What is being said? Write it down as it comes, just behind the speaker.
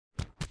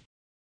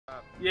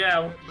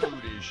Yeah.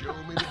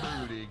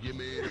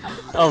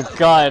 Oh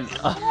god.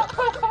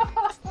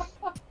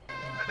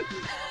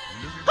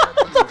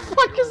 What the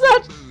fuck is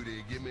that?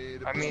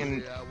 I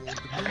mean,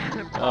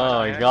 oh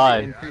my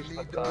god.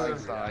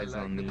 size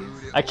on these.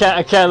 I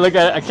can't look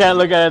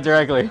at it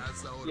directly.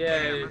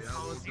 Yeah, You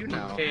you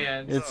know.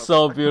 can. It's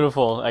so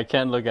beautiful. I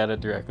can't look at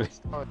it directly.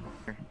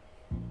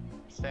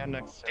 Stand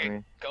next to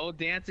me. Go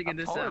dancing in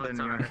this Taller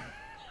than avatar. you.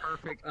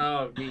 Perfect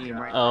Oh, meme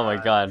right Oh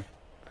my god.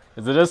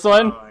 Is it this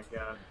one? Oh my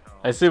god.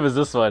 I assume it's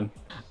this one.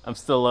 I'm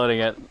still loading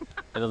it.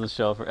 It doesn't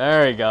show for.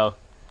 There we go.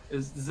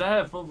 Is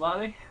that a full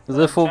body? Is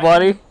it full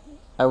body?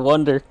 I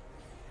wonder.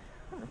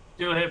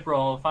 Do a hip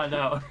roll, find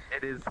out.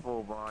 It is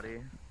full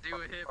body. Do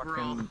a hip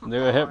roll.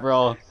 Do a hip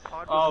roll.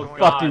 Oh, God.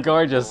 Fucking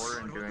gorgeous.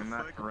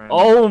 Oh.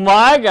 Oh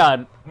my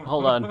god.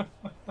 Hold on.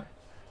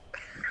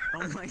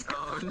 Oh my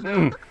god. No.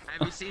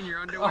 Have you seen your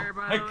underwear,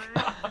 by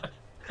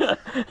the way?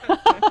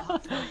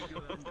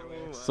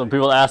 Some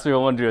people ask me if I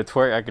want to do a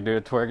twerk. I can do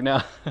a twerk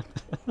now.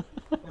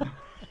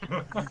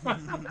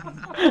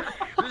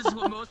 This is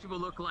what most people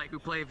look like who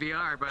play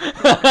VR, but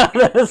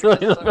That's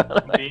what you look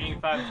like. Being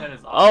 5'10"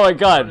 is awesome. Oh my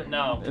god.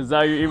 No. Is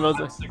that your emos?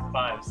 I'm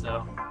 6'5",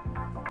 so.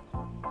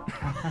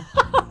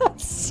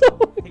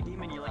 So Hey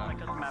Demon, you like my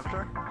custom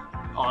avatar?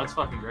 Oh, it's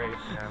fucking great.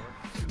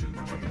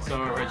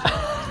 So original.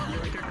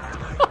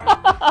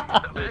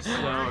 the It's best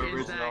so part is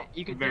original. that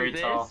you can Very do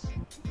this, tall.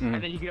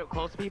 and then you get up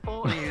close to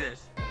people, and you do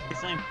this. Hey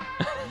Slam.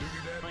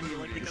 Slam, you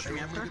like the custom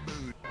avatar?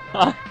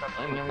 Custom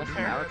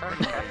avatar?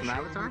 Custom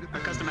avatar? A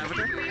custom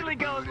avatar? Really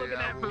goes looking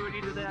at food,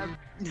 he does that.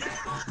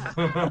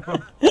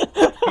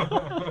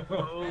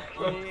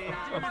 Okay,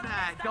 do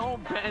that.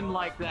 Don't bend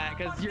like that,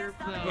 cause you're it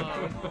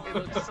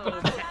looks so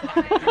bad.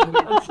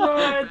 That's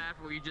right.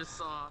 We just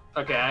saw.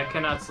 Okay, I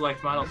cannot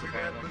select models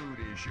apparently.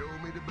 Show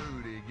me the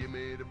booty, give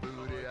me the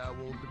booty, I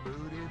want the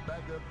booty,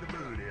 back up the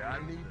booty, I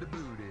need the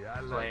booty, I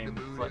like the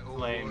booty,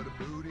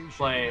 Flame,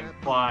 flame,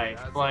 why,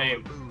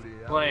 flame,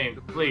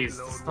 flame, please,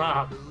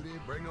 stop.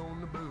 bring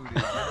on the booty.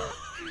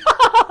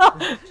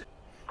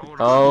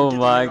 Oh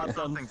my Lap god.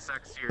 Something dance.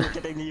 sexier. We're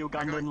getting the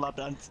Ugandan lap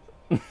dance.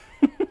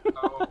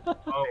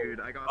 Oh, Dude,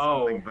 I got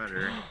Oh. something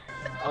better. I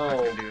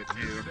oh, can do it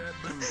too.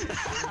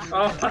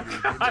 oh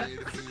my god.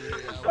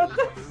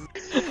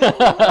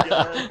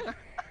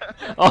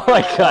 Oh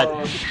my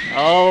god.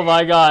 Oh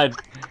my god.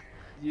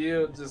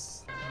 You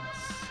just,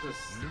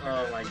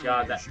 oh my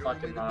god, that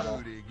fucking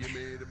model.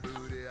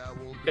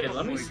 Okay,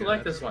 let me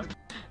select this one.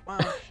 Wow,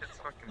 shit's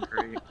fucking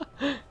great.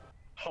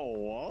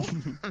 Oh.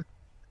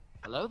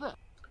 Hello there.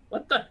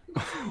 What the?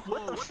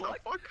 What the fuck?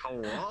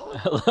 Hello?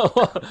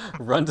 Hello.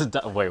 Run to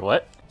die. Wait,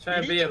 what?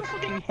 Trying to be a.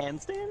 fucking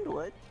handstand?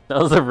 What? That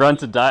was a run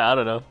to die. I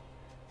don't know.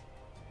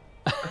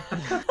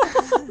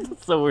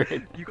 That's so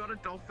weird. You gotta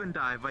dolphin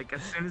dive, like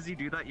as soon as you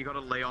do that, you gotta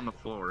lay on the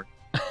floor.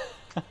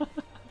 What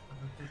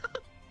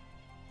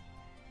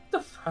the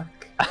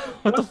fuck?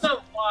 What What the the?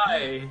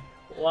 Why?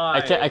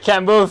 Why? I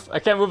can't move. I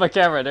can't move my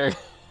camera there.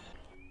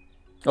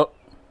 Oh,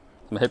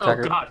 my hip Oh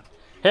tracker. god.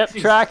 Hip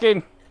Jeez.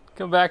 tracking.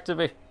 Come back to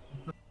me.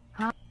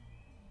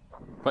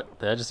 What?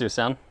 Did I just do a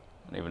sound?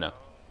 I don't even know.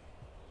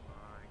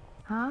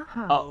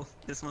 Oh,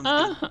 this one's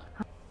good. This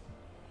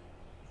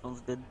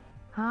one's good.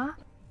 You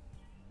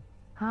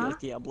like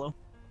Diablo?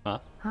 Huh?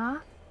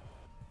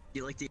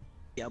 You like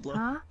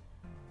Diablo?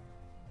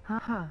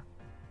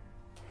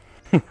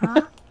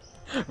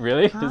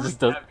 Really? This just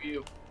does. Have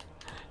you?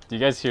 Do you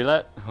guys hear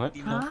that? What?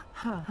 Demon?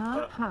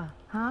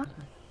 I'm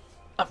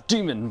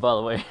Demon, by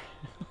the way.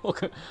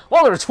 Welcome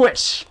to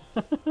Twitch.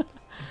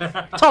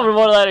 Tell me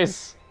what that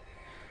is.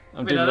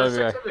 I'm Wait, no, Demon that's over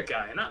the here. other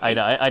guy, not I me.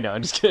 know. I know.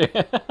 I'm just kidding.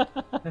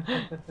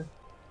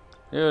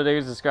 Yo, they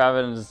can subscribe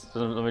it and just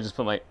let me just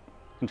put my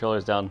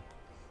controllers down.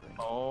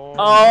 Oh,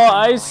 Oh,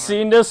 I've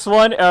seen this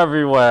one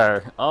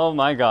everywhere. Oh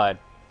my god.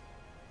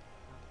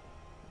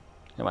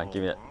 Come on,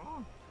 give me that.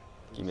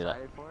 Give me that.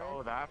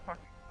 Oh, that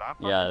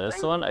fucking Yeah, this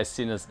thing? one, I've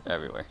seen this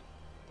everywhere.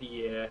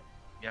 Yeah.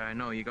 Yeah, I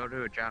know. You go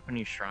to a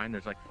Japanese shrine,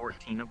 there's like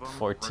 14 of them.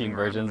 14 running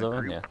around versions in a of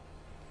them, group. yeah.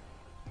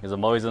 Because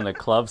I'm always in the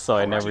club, so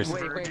I never.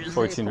 Wait, did you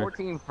 14 say ver-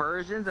 14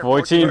 versions? Or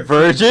 14 of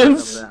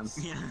virgins? them?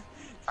 Yeah.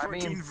 I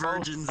 14 mean,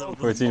 virgins of them.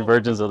 14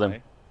 virgins of them.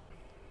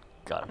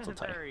 God, I'm so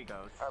tired. There he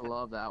goes. I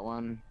love that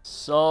one.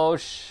 So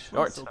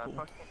short. So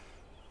cool.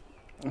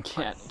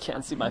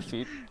 Can't see my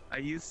feet. I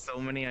used so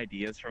many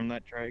ideas from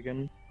that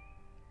dragon.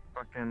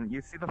 Fucking,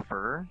 you see the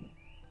fur?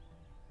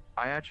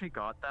 I actually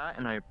got that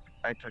and I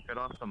took it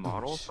off the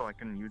model so I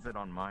can use it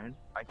on mine.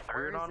 I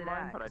threw it on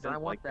mine, but I didn't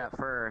want like that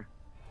fur.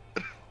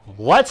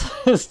 What?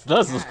 This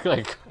does look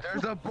like.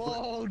 There's a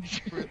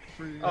bulge!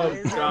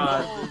 Oh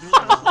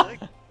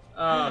god.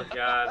 Oh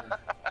god.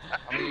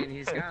 I mean,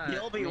 he's got.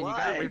 You'll be you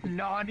why. With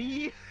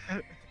Nani? I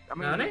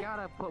mean, Nani? you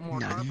gotta put more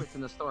carpets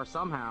in the store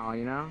somehow,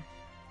 you know?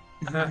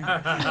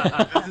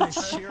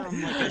 Shear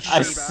 'em like a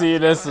I sheep. see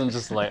this and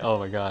just like, oh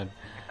my god.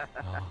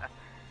 Oh.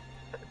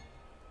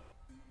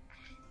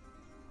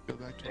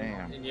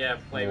 Damn. And yeah,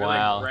 play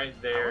Wow. like right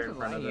I there in wasn't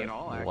front of liking it. at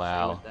all, actually,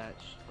 Wow. with that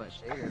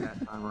shader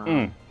that time around.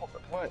 Mm.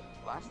 What?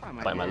 Last time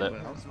I Bite my did, lip.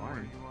 but that was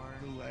fine.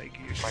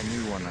 My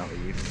new one at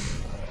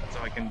least.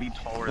 I can be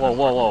taller. Whoa, than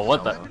whoa, whoa!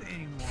 What Marcelo.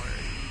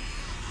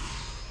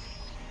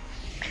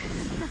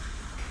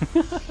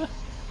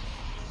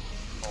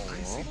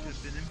 I seem to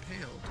have been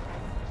impaled.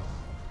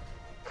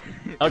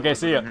 Okay,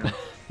 see ya.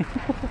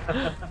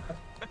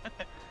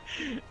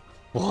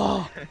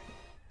 Whoa!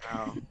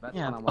 Oh, that's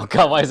Yeah. when I'm Oh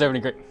god, why is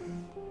everything great?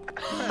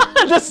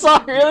 This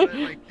song, I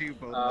really? like do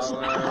both. All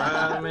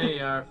around me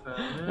are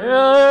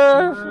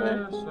Yeah.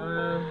 familiar.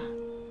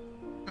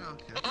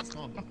 Okay, that's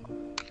calm.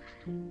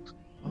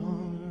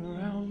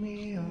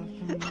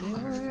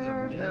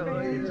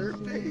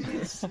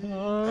 Don't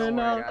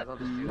worry, guys, I'll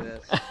just do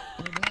this.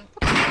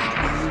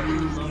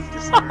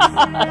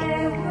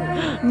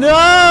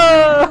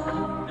 No!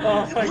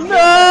 Oh my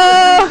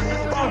No!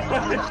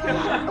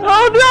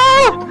 Oh no!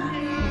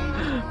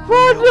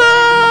 Oh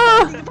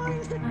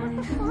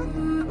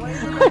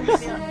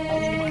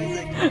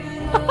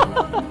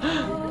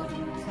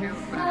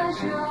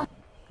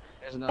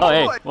There's no! no. Oh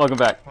hey, welcome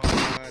back.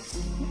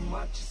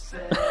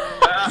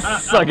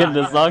 Sucking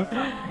this song.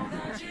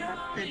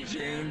 It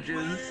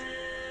changes.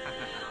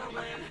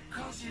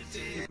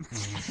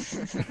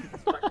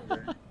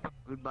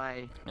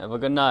 Goodbye. Have a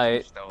good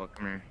night. Stella,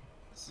 come here.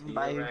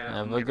 Bye.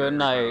 Have a good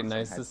night.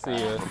 Nice to see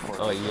you.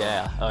 Oh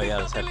yeah. Oh yeah,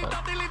 those headphones.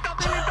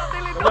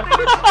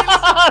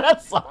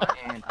 That song.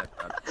 And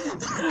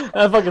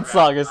That fucking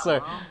song is so.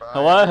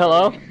 What?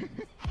 Hello?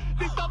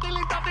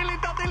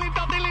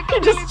 You're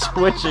just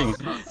twitching.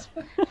 pretty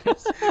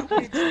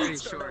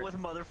Start short. with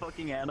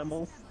motherfucking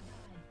animal.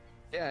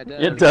 Yeah,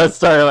 It does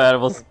start with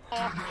animals.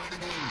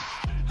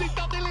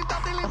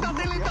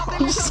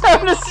 You're just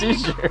having a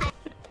seizure.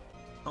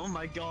 Oh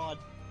my god.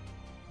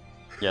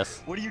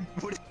 Yes. What are you?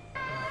 What?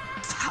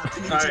 What's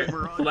happening Alright, to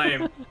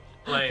Moron?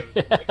 Flame.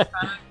 Next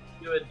time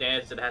you do a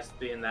dance, it has to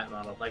be in that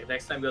model. Like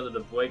next time you go to the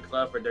Boy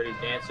Club or Dirty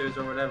Dancers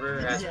or whatever,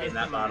 it has to be in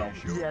that model.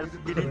 Yes,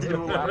 you need to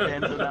do a lap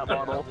dance in that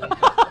model.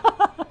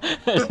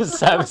 Just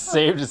have it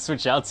saved to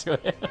switch out to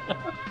it. Look at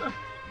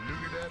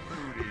that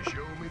booty,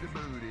 show me the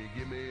booty,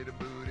 give me the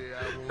booty, I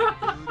want the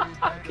booty,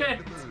 back Okay. up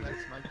the booty.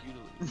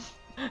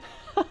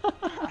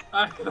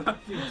 I fucking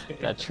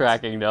can't. That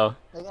tracking though.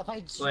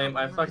 Flame,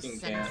 I fucking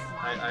can't.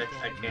 I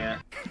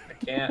can't. I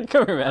can't.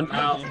 Come here, man. I'm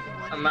out.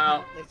 I'm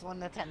out.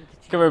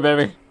 Come here,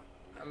 baby.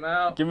 I'm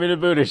out. Give me the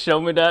booty. Show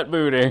me that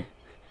booty.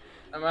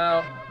 I'm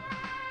out.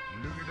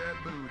 Look at that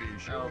booty,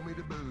 show No. me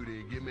the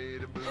booty, give me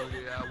the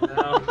booty, I want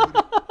No. the booty.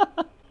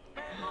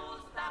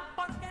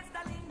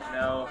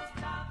 No.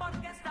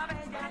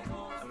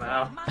 I'm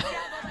out.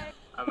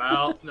 I'm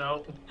out.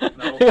 No.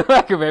 No.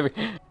 Come here, baby.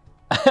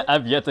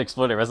 I've yet to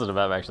explore the rest of the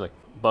map actually,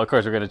 but of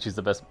course we're gonna choose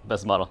the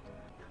best model.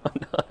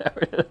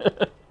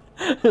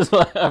 This is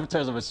my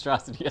avatars of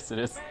monstrosity. Yes, it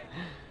is.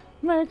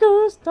 Me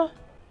gusta. Look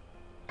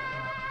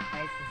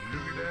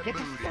at that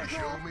booty,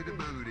 show me the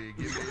booty,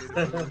 give me the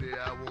booty,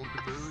 I want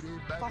the booty,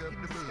 back up the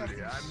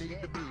booty, I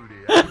need the booty,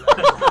 I like the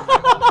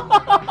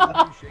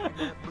booty, shaking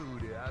that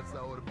booty, I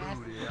saw the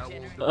booty, I want the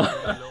booty,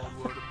 Lord,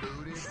 what a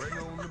booty, bring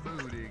on the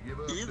booty, give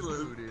up the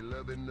booty,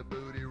 loving the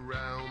booty,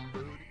 round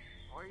booty.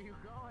 Where are you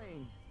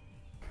going?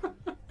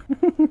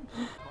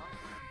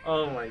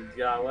 Oh my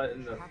god, what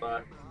in the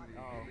fuck?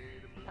 Oh.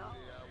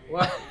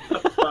 What the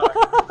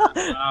fuck?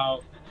 I'm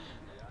out.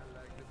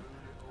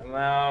 I'm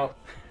out.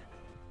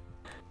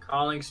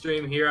 Calling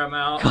stream here, I'm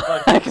out.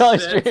 Fuck I this call it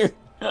shit. stream.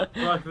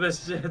 Fuck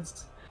this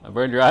shit. I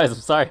burned your eyes. I'm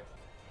sorry.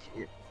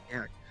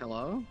 Yeah.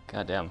 Hello?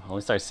 God damn. I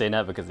only started saying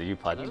that because of you,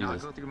 Pod. Can you not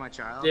Jesus. go through my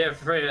child? Yeah,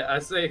 afraid I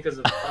say it because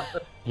of.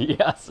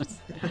 Yes.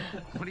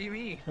 What do you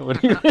mean? What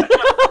do you mean?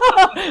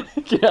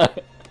 Yeah.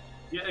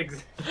 Yeah,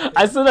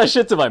 I said that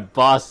shit to my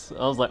boss.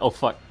 I was like, oh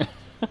fuck.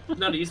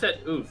 No, you said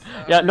oof.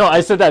 Yeah, no,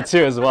 I said that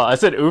too as well. I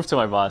said oof to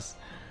my boss.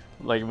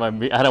 Like I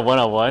had a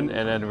one-on-one,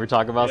 and then we were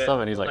talking about Yeah, stuff,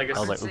 and he's like, like I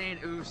was I'm like, oof. saying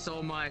oof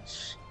so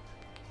much.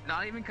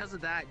 Not even because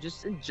of that,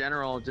 just in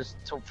general, just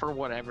for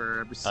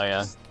whatever. Oh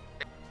yeah.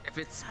 If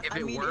it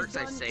works,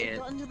 I say it's it.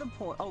 gotten to the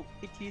point. Oh,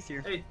 it's here.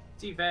 Hey,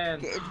 T-Fan.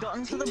 Okay, it's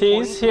gotten to the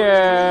T's point.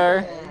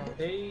 here.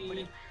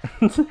 Hey.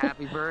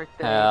 Happy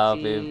birthday.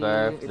 Happy T.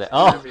 birthday. It's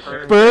Oh, happy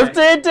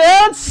birthday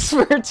dance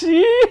for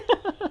T.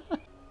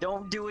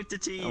 Don't do it to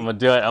T. I'm gonna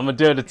do it. I'm gonna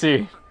do it to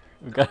T.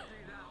 We got...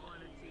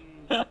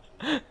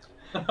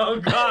 Oh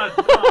god,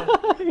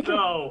 no.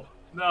 No.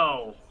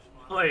 No.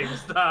 Flame,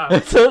 stop.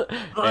 It's a...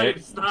 Flame,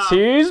 It's stop.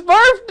 T's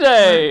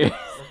birthday.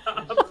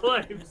 Stop.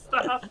 Flame,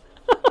 stop.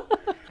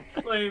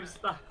 Flame,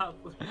 stop.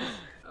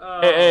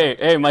 Oh,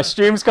 Hey, my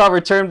stream's called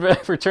Return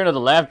of the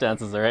Lap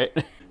Dances, alright?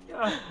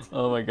 God.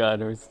 Oh my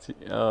god, where's T?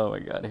 Oh my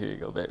god, here you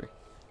go, baby.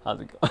 How's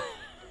it go?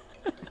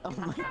 Oh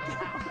my god.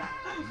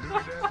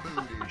 Look at that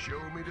booty, show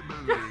me the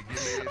booty, give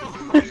me the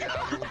booty, I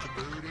want the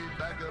booty,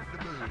 back up the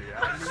booty, I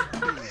need the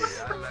booty,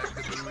 I like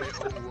the booty,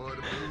 oh what a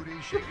booty,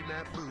 shaking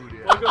that booty.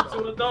 Welcome to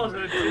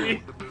adulthood, T.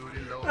 The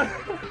booty, Lord,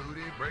 what a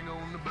booty, bring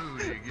on the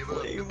booty, give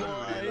up the booty.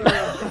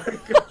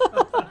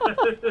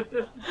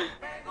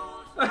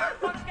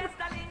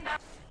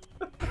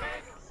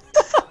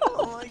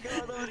 Oh my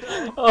god, I'm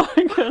done. Oh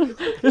my god.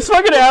 This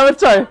fucking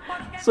avatar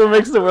so it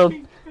makes the world.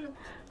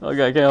 Oh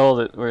god, I can't hold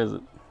it. Where is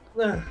it?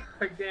 I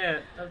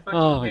can't. I fucking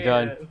Oh my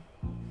god. can't.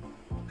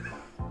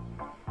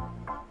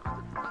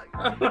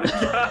 Oh my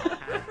god.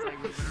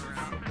 It's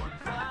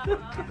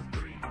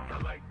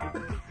like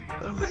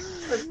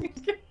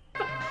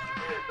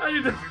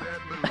moving around.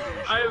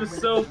 I am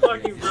so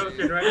fucking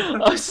broken right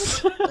now. This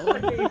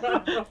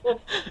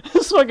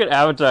fucking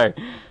avatar.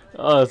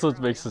 Oh, that's what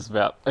makes this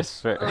map. I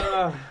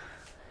swear.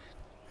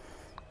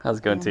 How's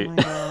it going, T? Yeah,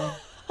 that's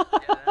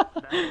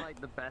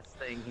like the best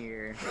thing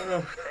here.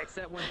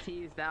 Except when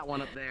T's that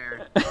one up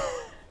there.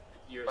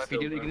 You're But if you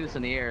do, you can do this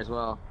in the air as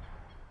well.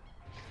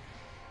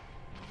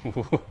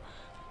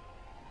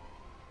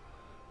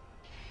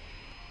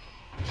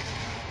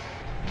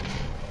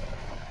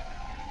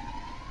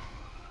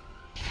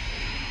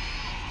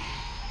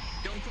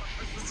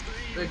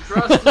 They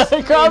crossed the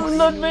They crossed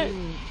the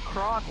me.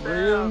 Cross What do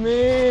you them.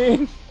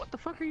 mean? What the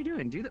fuck are you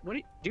doing? Do that. What?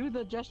 Do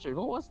the gesture.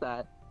 What was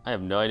that? I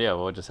have no idea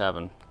what just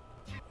happened.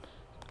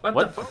 What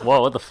What? the fuck?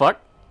 Whoa, what the fuck?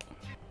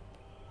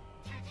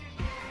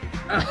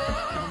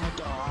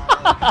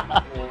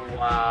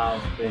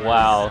 Wow.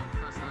 Wow.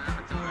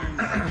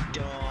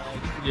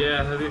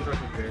 Yeah, that'd be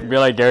fucking great. Be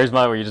like Gary's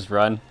mod where you just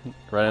run into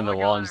Oh the my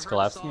wall God, and just I heard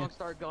collapse. the song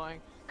start going.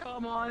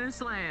 Come on and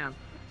slam.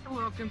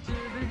 Welcome to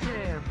the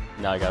jam.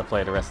 Now I gotta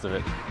play the rest of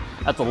it.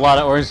 That's a lot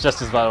of Orange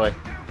Justice, by the way.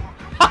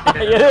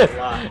 Yeah, It that's is. a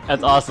lot.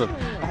 That's awesome.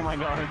 Oh my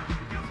god.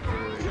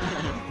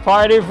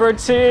 Party for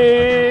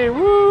T!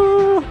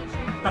 Woo!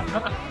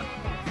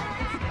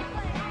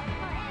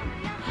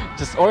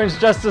 Just Orange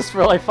Justice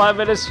for like 5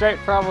 minutes straight,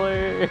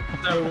 probably.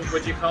 So,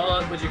 would you call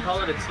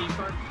it a tea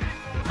party?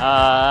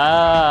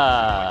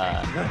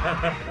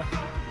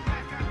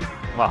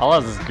 Wow, how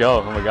long does this go?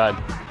 Oh my god.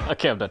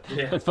 Okay, I'm done.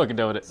 Yeah. I'm fucking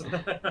done with it.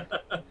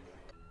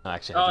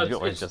 Actually, I have to do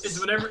Orange Justice.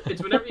 It's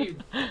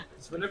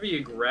whenever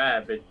you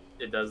grab it,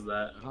 it does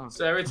that.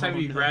 So every time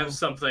you grab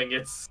something,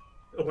 it's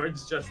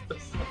Orange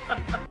Justice.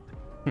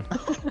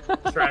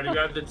 Trying to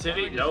grab the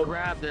titty? Just Nope.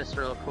 grab this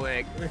real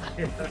quick.